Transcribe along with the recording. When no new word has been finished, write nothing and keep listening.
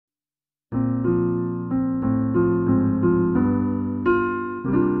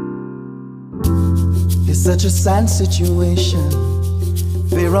Such a sad situation,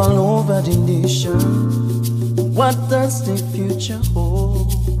 fear all over the nation. What does the future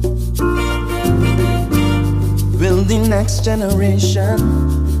hold? Will the next generation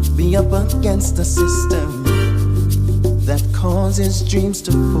be up against a system that causes dreams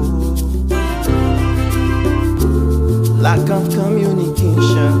to fall? Lack of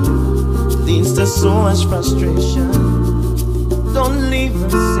communication leads to so much frustration. Don't leave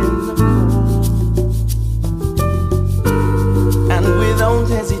us in the cold. And without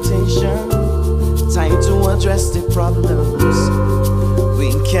hesitation, time to address the problems. We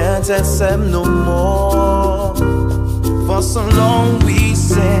can't accept no more. For so long we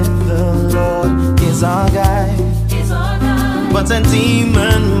said the Lord is our guide, but a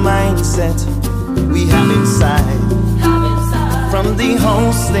demon mindset we have inside. From the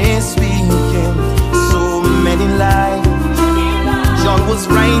house they speaking so many lies. John was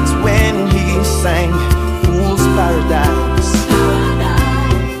right when he sang Fool's Paradise.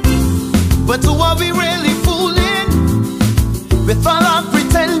 But who are we really fooling? With all our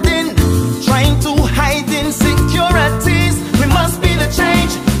pretending, trying to hide insecurities. We must be the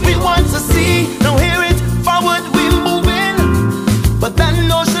change we want to see. Now hear it, forward we're moving. But that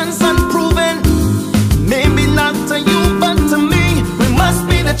notion's unproven. Maybe not to you, but to me. We must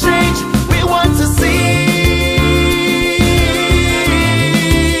be the change we want to see.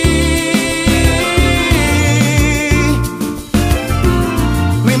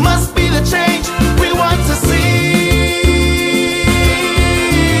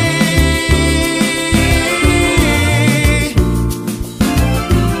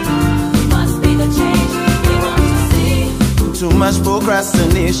 Much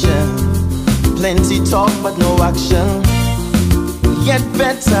procrastination, plenty talk but no action. Yet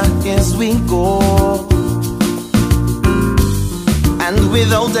better as we go, and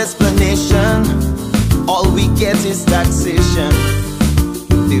without explanation, all we get is taxation.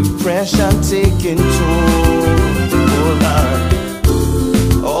 Depression taking toll.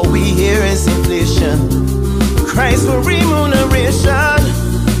 All we hear is inflation, cries for remuneration.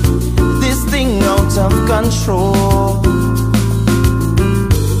 This thing out of control.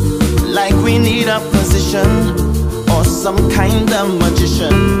 Like we need a physician or some kind of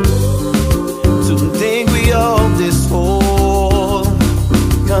magician to dig we out this hole.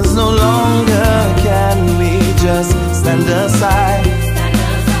 Cause no longer can we just stand aside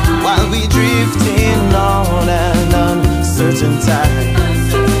while we drifting on an uncertain tide.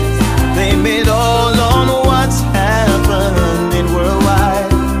 Blame it all on what's happening worldwide,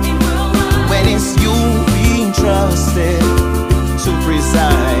 when it's you we trusted to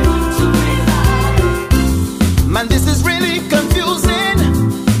preside. Man, this is really confusing.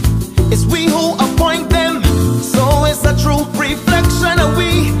 It's we who appoint them, so it's a true reflection of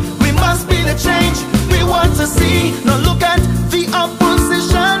we. We must be the change we want to see. Now look at the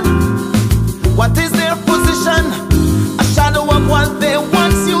opposition. What is their position? A shadow of what they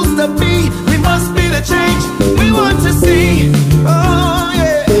once used to be. We must be the change we want to see. Oh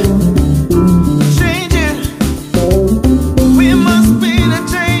yeah, change it. We must be the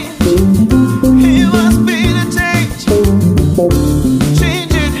change. We must be the change.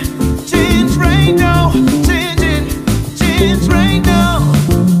 Change it, change right now. Change it, change right now.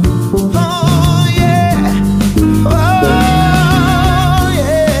 Oh yeah, oh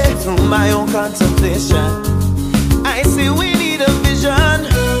yeah. Through my own contemplation, I see we need a vision,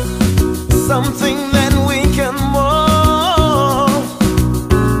 something that we can move.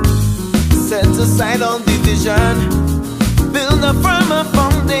 Set aside all division, build a firmer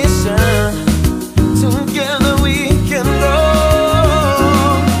foundation. Together we can grow.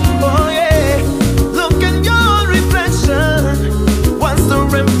 Oh yeah, look at your reflection. What's the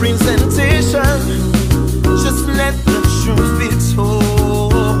representation? Just let the truth be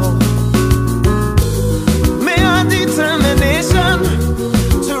told. May our determination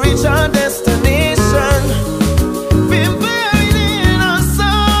to reach our destination be buried in our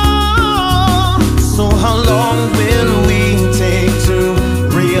soul. So how long will we take to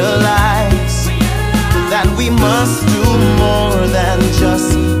realize that we must do more than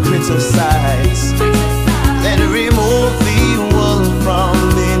just criticize? Then remove the wool from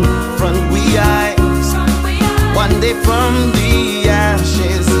in front we eyes. One day from the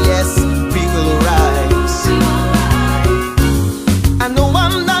ashes, yes, we will rise. I know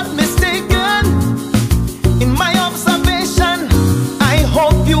I'm not mistaken in my observation. I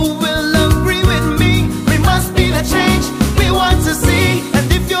hope you will agree with me. We must be the change we want to see.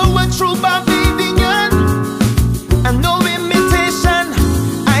 And if you're a true Barbadian and no imitation,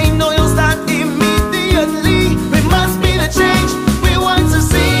 I know you'll start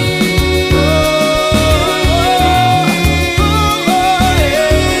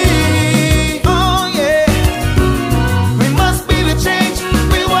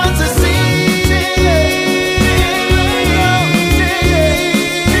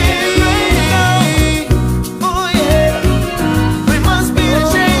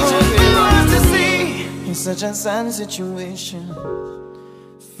religions and situation,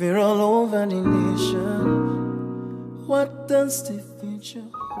 fear all over the nation. What does the future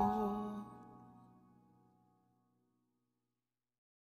hold?